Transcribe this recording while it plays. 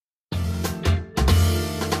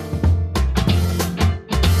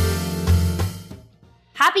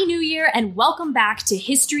Happy New Year and welcome back to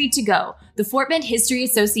History to Go, the Fort Bend History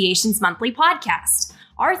Association's monthly podcast.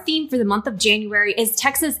 Our theme for the month of January is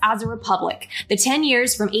Texas as a Republic, the 10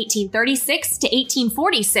 years from 1836 to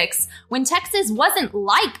 1846, when Texas wasn't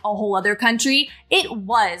like a whole other country, it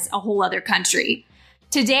was a whole other country.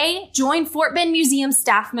 Today, join Fort Bend Museum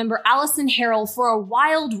staff member Allison Harrell for a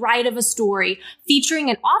wild ride of a story featuring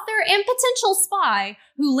an author and potential spy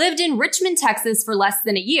who lived in Richmond, Texas for less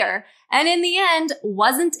than a year, and in the end,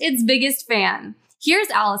 wasn't its biggest fan. Here's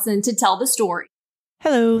Allison to tell the story.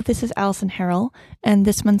 Hello, this is Allison Harrell, and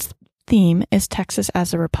this month's theme is Texas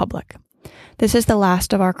as a Republic. This is the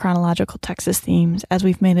last of our chronological Texas themes as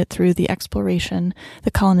we've made it through the exploration,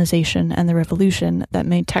 the colonization, and the revolution that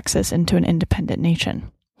made Texas into an independent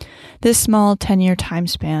nation. This small 10-year time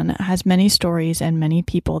span has many stories and many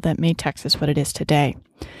people that made Texas what it is today.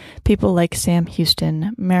 People like Sam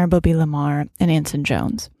Houston, Maribel B. Lamar, and Anson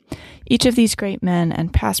Jones. Each of these great men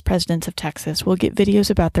and past presidents of Texas will get videos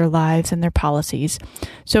about their lives and their policies.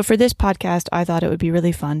 So for this podcast, I thought it would be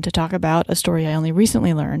really fun to talk about a story I only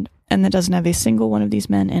recently learned and that doesn't have a single one of these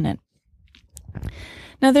men in it.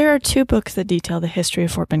 Now, there are two books that detail the history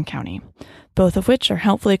of Fort Bend County, both of which are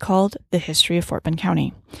helpfully called The History of Fort Bend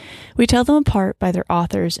County. We tell them apart by their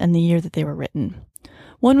authors and the year that they were written.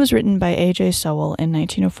 One was written by A.J. Sowell in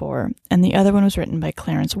 1904, and the other one was written by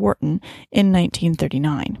Clarence Wharton in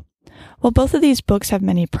 1939. While both of these books have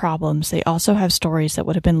many problems, they also have stories that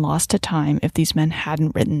would have been lost to time if these men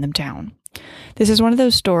hadn't written them down. This is one of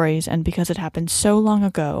those stories, and because it happened so long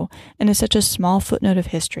ago and is such a small footnote of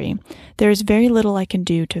history, there is very little I can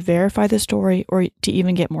do to verify the story or to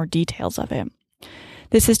even get more details of it.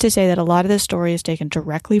 This is to say that a lot of this story is taken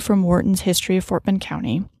directly from Wharton's History of Fort Bend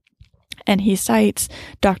County, and he cites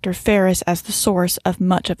Dr. Ferris as the source of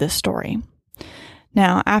much of this story.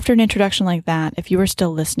 Now, after an introduction like that, if you are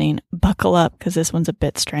still listening, buckle up because this one's a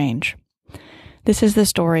bit strange. This is the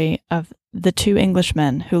story of the two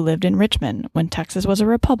Englishmen who lived in Richmond when Texas was a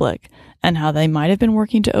republic and how they might have been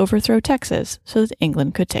working to overthrow Texas so that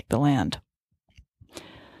England could take the land.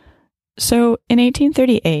 So, in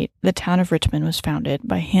 1838, the town of Richmond was founded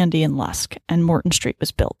by Handy and Lusk, and Morton Street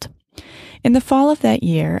was built. In the fall of that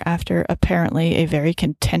year, after apparently a very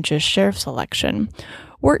contentious sheriff's election,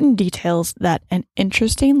 Wharton details that an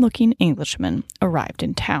interesting-looking Englishman arrived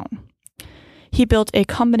in town. He built a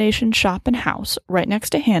combination shop and house right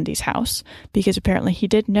next to Handy's house, because apparently he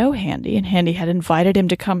did know Handy, and Handy had invited him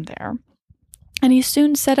to come there. And he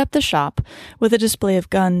soon set up the shop with a display of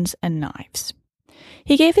guns and knives.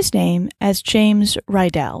 He gave his name as James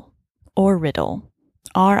Riddell, or Riddle,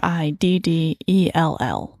 Riddell.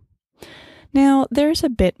 Now, there's a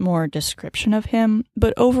bit more description of him,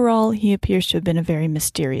 but overall he appears to have been a very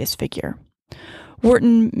mysterious figure.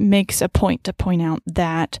 Wharton makes a point to point out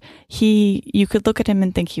that you could look at him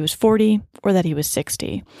and think he was 40 or that he was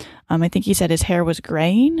 60. I think he said his hair was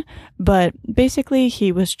graying, but basically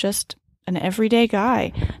he was just an everyday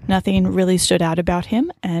guy. Nothing really stood out about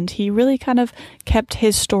him, and he really kind of kept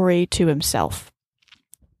his story to himself.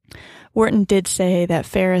 Wharton did say that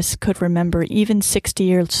Ferris could remember even 60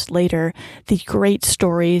 years later the great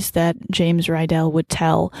stories that James Riddell would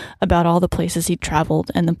tell about all the places he'd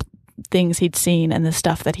traveled and the things he'd seen and the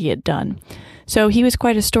stuff that he had done. So he was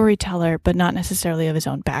quite a storyteller, but not necessarily of his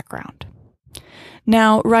own background.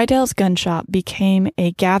 Now, Riddell's gun shop became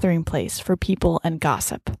a gathering place for people and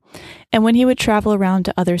gossip. And when he would travel around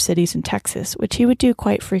to other cities in Texas, which he would do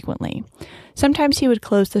quite frequently, sometimes he would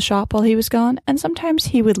close the shop while he was gone, and sometimes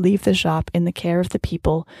he would leave the shop in the care of the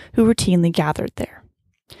people who routinely gathered there.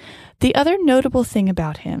 The other notable thing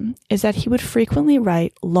about him is that he would frequently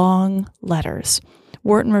write long letters.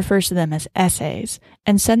 Wharton refers to them as essays,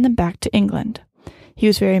 and send them back to England. He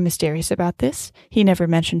was very mysterious about this. He never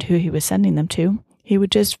mentioned who he was sending them to. He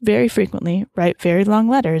would just very frequently write very long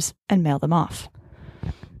letters and mail them off.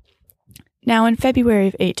 Now, in February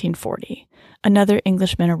of 1840, another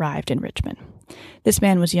Englishman arrived in Richmond. This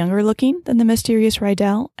man was younger looking than the mysterious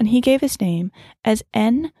Riddell, and he gave his name as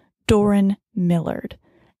N. Doran Millard,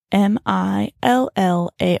 Millard,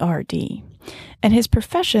 and his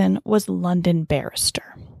profession was London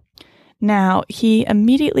barrister. Now, he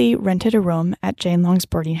immediately rented a room at Jane Long's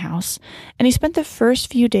boarding house, and he spent the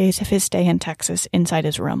first few days of his stay in Texas inside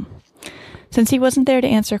his room. Since he wasn't there to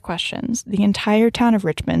answer questions, the entire town of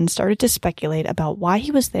Richmond started to speculate about why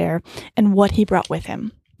he was there and what he brought with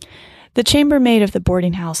him. The chambermaid of the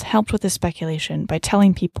boarding house helped with the speculation by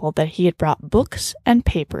telling people that he had brought books and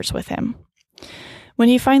papers with him. When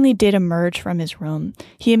he finally did emerge from his room,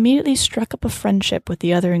 he immediately struck up a friendship with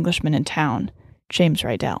the other Englishman in town, James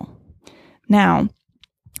Riddell. Now,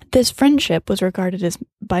 this friendship was regarded as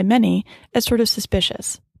by many as sort of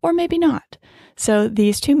suspicious, or maybe not. So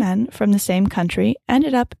these two men from the same country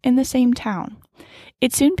ended up in the same town.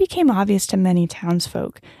 It soon became obvious to many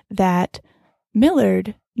townsfolk that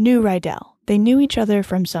Millard knew Rydell. They knew each other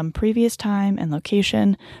from some previous time and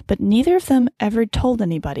location, but neither of them ever told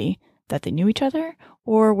anybody that they knew each other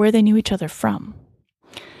or where they knew each other from.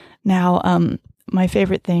 Now, my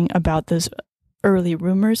favorite thing about those early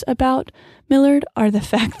rumors about Millard are the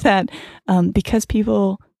fact that because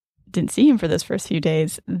people didn't see him for those first few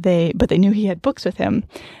days, but they knew he had books with him,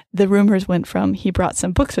 the rumors went from he brought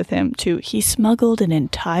some books with him to he smuggled an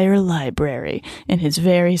entire library in his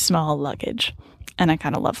very small luggage. And I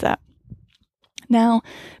kind of love that. Now,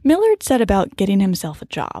 Millard set about getting himself a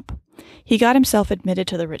job. He got himself admitted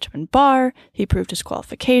to the Richmond Bar, he proved his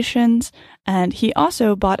qualifications, and he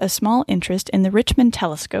also bought a small interest in the Richmond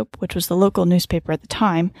Telescope, which was the local newspaper at the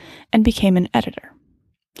time, and became an editor.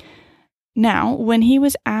 Now, when he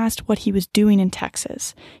was asked what he was doing in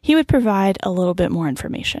Texas, he would provide a little bit more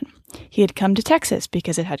information. He had come to Texas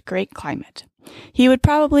because it had great climate. He would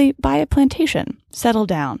probably buy a plantation, settle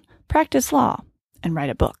down, practice law, and write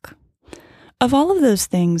a book. Of all of those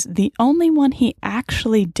things, the only one he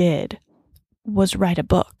actually did was write a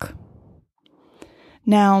book.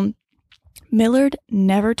 Now, Millard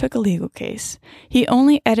never took a legal case. He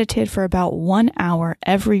only edited for about 1 hour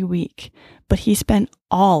every week, but he spent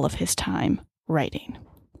all of his time writing.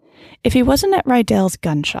 If he wasn't at Rydell's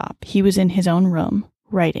gun shop, he was in his own room,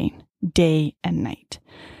 writing, day and night.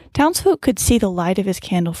 Townsfolk could see the light of his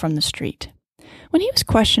candle from the street. When he was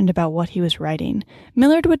questioned about what he was writing,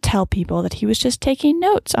 Millard would tell people that he was just taking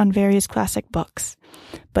notes on various classic books.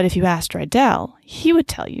 But if you asked Rydell, he would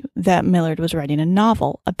tell you that Millard was writing a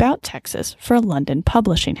novel about Texas for a London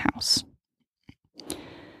publishing house.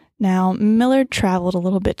 Now, Millard traveled a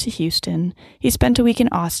little bit to Houston. He spent a week in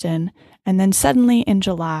Austin, and then suddenly in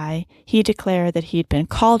July, he declared that he had been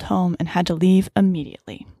called home and had to leave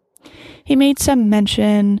immediately. He made some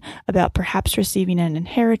mention about perhaps receiving an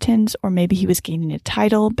inheritance, or maybe he was gaining a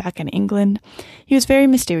title back in England. He was very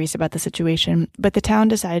mysterious about the situation, but the town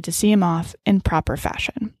decided to see him off in proper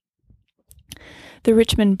fashion. The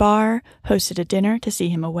Richmond Bar hosted a dinner to see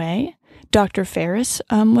him away. Dr. Ferris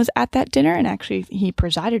was at that dinner, and actually he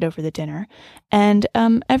presided over the dinner, and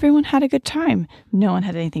everyone had a good time. No one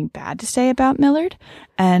had anything bad to say about Millard,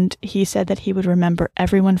 and he said that he would remember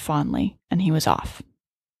everyone fondly, and he was off.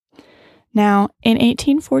 Now, in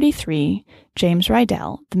 1843, James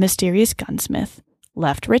Rydell, the mysterious gunsmith,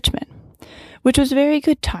 left Richmond, which was very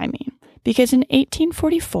good timing, because in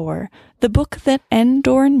 1844, the book that N.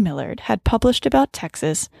 Doran Millard had published about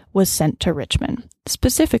Texas was sent to Richmond.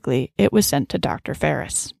 Specifically, it was sent to Dr.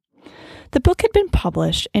 Ferris. The book had been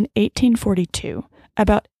published in 1842,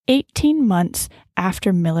 about 18 months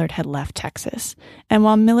after Millard had left Texas, and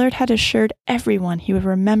while Millard had assured everyone he would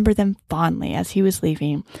remember them fondly as he was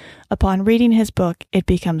leaving, upon reading his book, it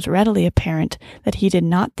becomes readily apparent that he did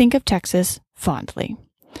not think of Texas fondly.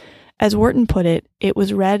 As Wharton put it, it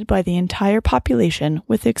was read by the entire population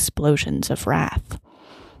with explosions of wrath.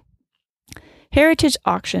 Heritage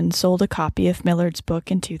Auction sold a copy of Millard's book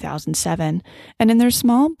in 2007, and in their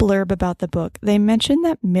small blurb about the book, they mentioned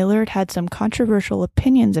that Millard had some controversial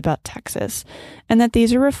opinions about Texas, and that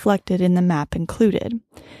these are reflected in the map included.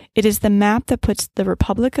 It is the map that puts the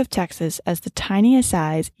Republic of Texas as the tiniest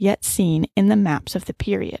size yet seen in the maps of the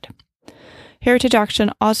period. Heritage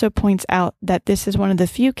Auction also points out that this is one of the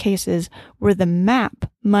few cases where the map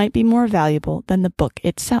might be more valuable than the book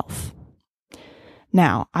itself.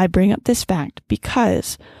 Now, I bring up this fact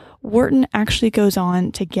because Wharton actually goes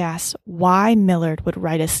on to guess why Millard would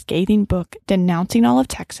write a scathing book denouncing all of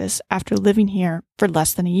Texas after living here for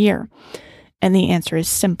less than a year. And the answer is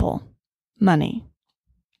simple: money.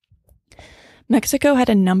 Mexico had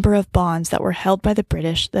a number of bonds that were held by the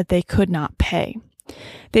British that they could not pay.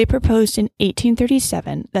 They proposed in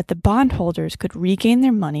 1837 that the bondholders could regain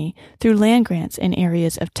their money through land grants in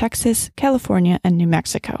areas of Texas, California, and New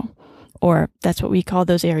Mexico. Or that's what we call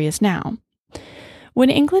those areas now.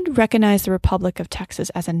 When England recognized the Republic of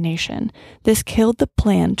Texas as a nation, this killed the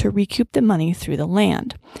plan to recoup the money through the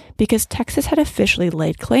land, because Texas had officially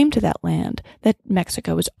laid claim to that land that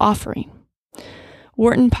Mexico was offering.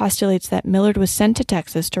 Wharton postulates that Millard was sent to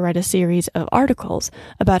Texas to write a series of articles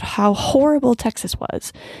about how horrible Texas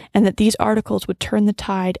was, and that these articles would turn the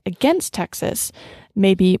tide against Texas.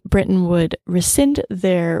 Maybe Britain would rescind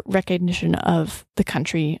their recognition of the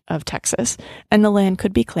country of Texas, and the land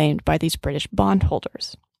could be claimed by these British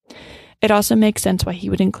bondholders. It also makes sense why he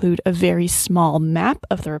would include a very small map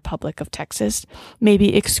of the Republic of Texas,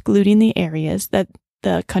 maybe excluding the areas that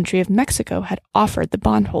the country of Mexico had offered the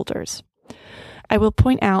bondholders. I will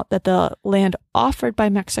point out that the land offered by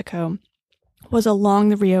Mexico was along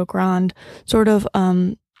the Rio Grande, sort of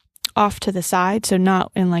off to the side, so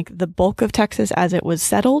not in like the bulk of Texas as it was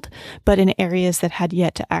settled, but in areas that had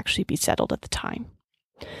yet to actually be settled at the time.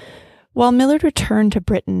 While Millard returned to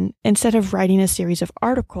Britain, instead of writing a series of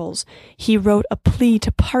articles, he wrote a plea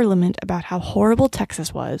to Parliament about how horrible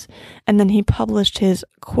Texas was, and then he published his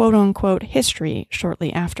quote-unquote history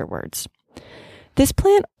shortly afterwards. This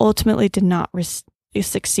plan ultimately did not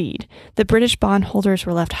succeed. The British bondholders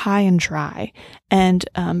were left high and dry, and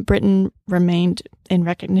Britain remained in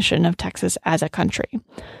recognition of Texas as a country.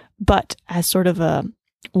 But as sort of a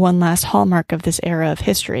one last hallmark of this era of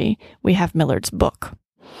history, we have Millard's book.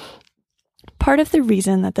 Part of the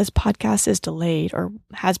reason that this podcast is delayed, or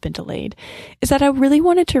has been delayed, is that I really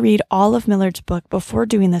wanted to read all of Millard's book before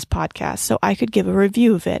doing this podcast so I could give a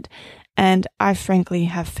review of it, and I frankly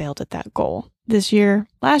have failed at that goal.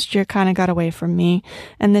 Last year kind of got away from me,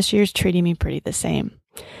 and this year's treating me pretty the same.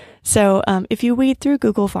 So if you weed through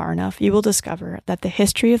Google far enough, you will discover that The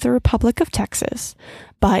History of the Republic of Texas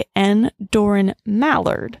by N. Doran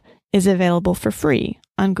Mallard is available for free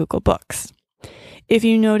on Google Books. If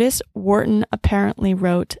you notice, Wharton apparently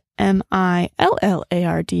wrote M-I-L-L-A-R-D,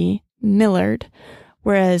 Millard,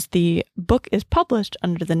 whereas the book is published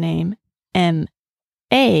under the name M-A-I-L-L-A-R-D,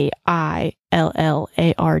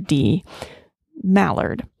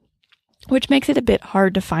 Mallard, which makes it a bit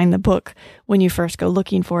hard to find the book when you first go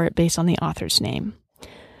looking for it based on the author's name.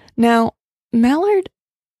 Now, Mallard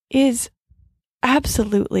is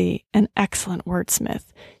absolutely an excellent wordsmith.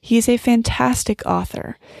 He's a fantastic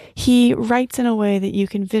author. He writes in a way that you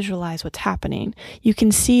can visualize what's happening. You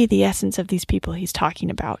can see the essence of these people he's talking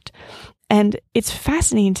about. And it's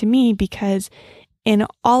fascinating to me because in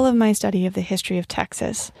all of my study of the history of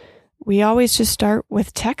Texas, we always just start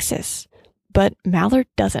with Texas, but Mallard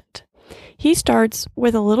doesn't. He starts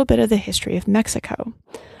with a little bit of the history of Mexico,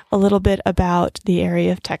 a little bit about the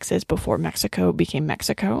area of Texas before Mexico became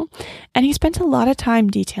Mexico, and he spent a lot of time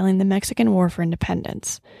detailing the Mexican War for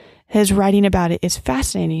Independence. His writing about it is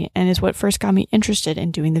fascinating and is what first got me interested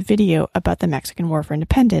in doing the video about the Mexican War for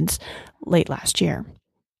Independence late last year.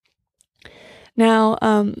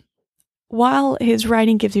 Now, while his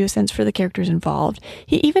writing gives you a sense for the characters involved,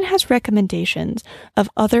 he even has recommendations of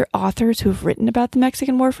other authors who've written about the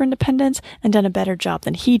Mexican War for Independence and done a better job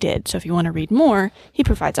than he did. So if you want to read more, he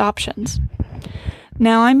provides options.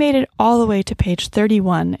 Now, I made it all the way to page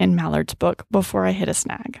 31 in Mallard's book before I hit a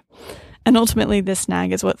snag. And ultimately, this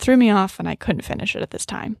snag is what threw me off, and I couldn't finish it at this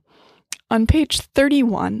time. On page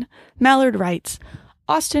 31, Mallard writes,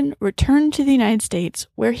 Austin returned to the United States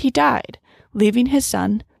where he died, leaving his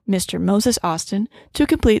son, Mr. Moses Austin, to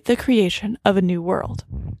complete the creation of a new world.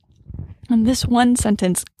 And this one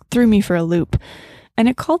sentence threw me for a loop, and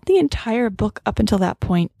it called the entire book up until that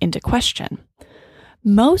point into question.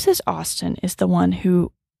 Moses Austin is the one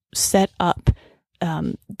who set up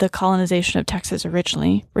the colonization of Texas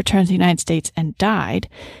originally, returned to the United States and died,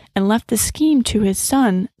 and left the scheme to his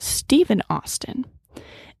son, Stephen Austin.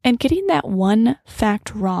 And getting that one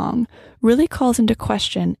fact wrong really calls into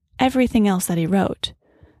question everything else that he wrote.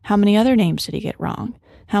 How many other names did he get wrong?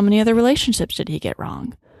 How many other relationships did he get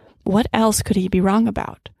wrong? What else could he be wrong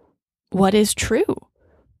about? What is true?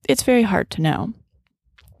 It's very hard to know.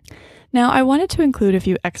 Now, I wanted to include a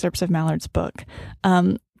few excerpts of Mallard's book,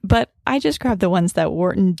 but I just grabbed the ones that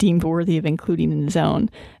Wharton deemed worthy of including in his own,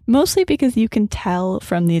 mostly because you can tell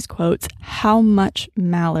from these quotes how much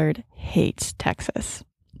Mallard hates Texas.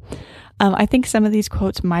 I think some of these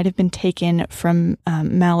quotes might have been taken from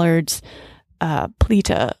Mallard's plea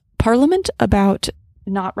to Parliament about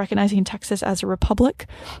not recognizing Texas as a republic,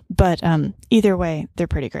 but either way, they're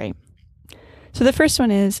pretty great. So the first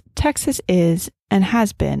one is, Texas is and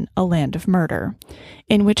has been a land of murder,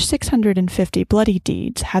 in which 650 bloody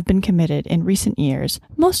deeds have been committed in recent years,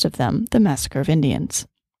 most of them the massacre of Indians.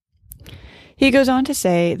 He goes on to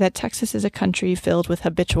say that Texas is a country filled with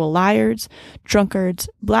habitual liars, drunkards,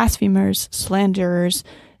 blasphemers, slanderers,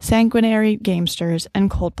 sanguinary gamesters, and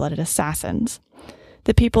cold-blooded assassins.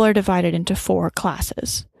 The people are divided into 4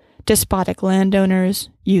 classes: despotic landowners,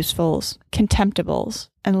 usefuls, contemptibles,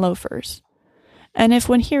 and loafers. And if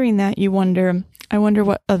when hearing that you I wonder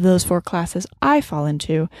what of those 4 classes I fall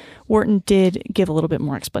into, Wharton did give a little bit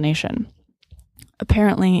more explanation.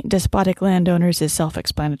 Apparently, despotic landowners is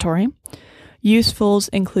self-explanatory. Usefuls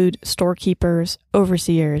include storekeepers,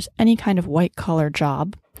 overseers, any kind of white-collar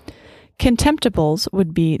job. Contemptibles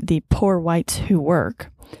would be the poor whites who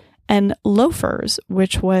work. And loafers,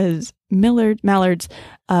 which was Mallard's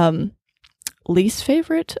least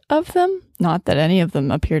favorite of them, not that any of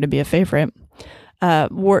them appear to be a favorite,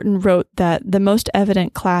 Wharton wrote that the most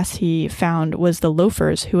evident class he found was the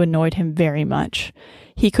loafers, who annoyed him very much.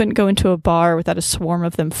 He couldn't go into a bar without a swarm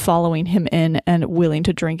of them following him in and willing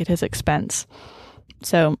to drink at his expense.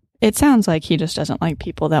 So it sounds like he just doesn't like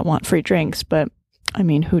people that want free drinks, but I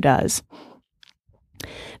mean, who does?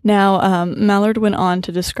 Now, Mallard went on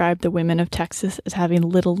to describe the women of Texas as having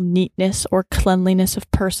little neatness or cleanliness of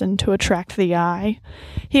person to attract the eye.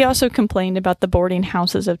 He also complained about the boarding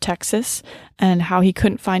houses of Texas and how he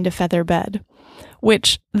couldn't find a feather bed,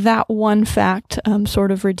 which that one fact sort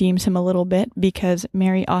of redeems him a little bit, because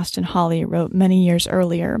Mary Austin Holley wrote many years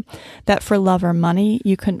earlier that for love or money,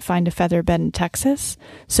 you couldn't find a feather bed in Texas.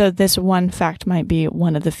 So this one fact might be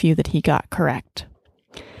one of the few that he got correct.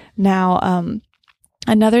 Now,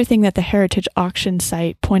 another thing that the Heritage Auction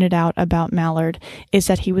site pointed out about Mallard is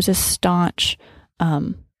that he was staunchly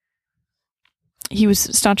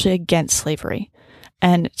against slavery.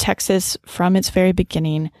 And Texas, from its very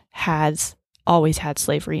beginning, has always had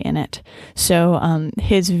slavery in it. So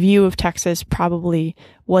his view of Texas probably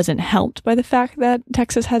wasn't helped by the fact that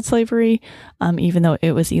Texas had slavery, even though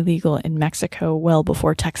it was illegal in Mexico well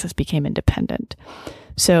before Texas became independent.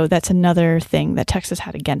 So that's another thing that Texas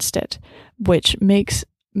had against it, which makes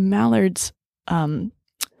Mallard's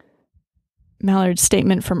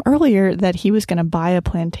statement from earlier that he was going to buy a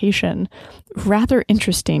plantation rather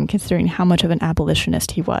interesting, considering how much of an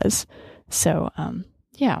abolitionist he was. So,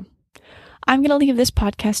 yeah. I'm going to leave this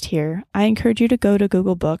podcast here. I encourage you to go to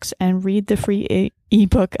Google Books and read the free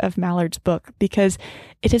ebook of Mallard's book, because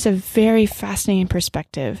it is a very fascinating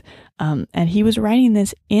perspective. And he was writing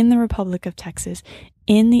this in the Republic of Texas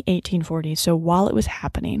in the 1840s, so while it was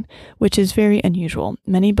happening, which is very unusual.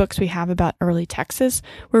 Many books we have about early Texas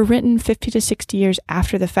were written 50 to 60 years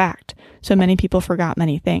after the fact, so many people forgot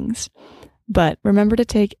many things. But remember to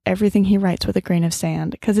take everything he writes with a grain of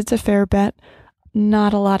sand, because it's a fair bet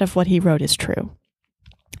not a lot of what he wrote is true.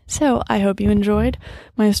 So I hope you enjoyed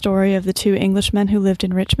my story of the two Englishmen who lived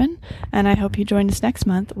in Richmond, and I hope you join us next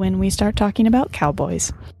month when we start talking about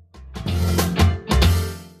cowboys.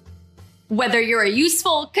 Whether you're a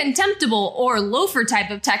useful, contemptible, or loafer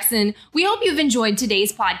type of Texan, we hope you've enjoyed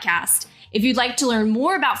today's podcast. If you'd like to learn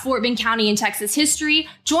more about Fort Bend County and Texas history,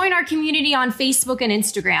 join our community on Facebook and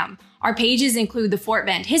Instagram. Our pages include the Fort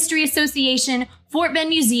Bend History Association, Fort Bend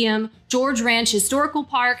Museum, George Ranch Historical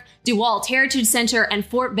Park, DeWalt Heritage Center, and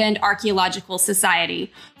Fort Bend Archaeological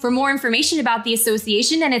Society. For more information about the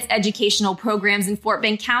association and its educational programs in Fort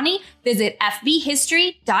Bend County, visit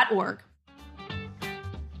fbhistory.org.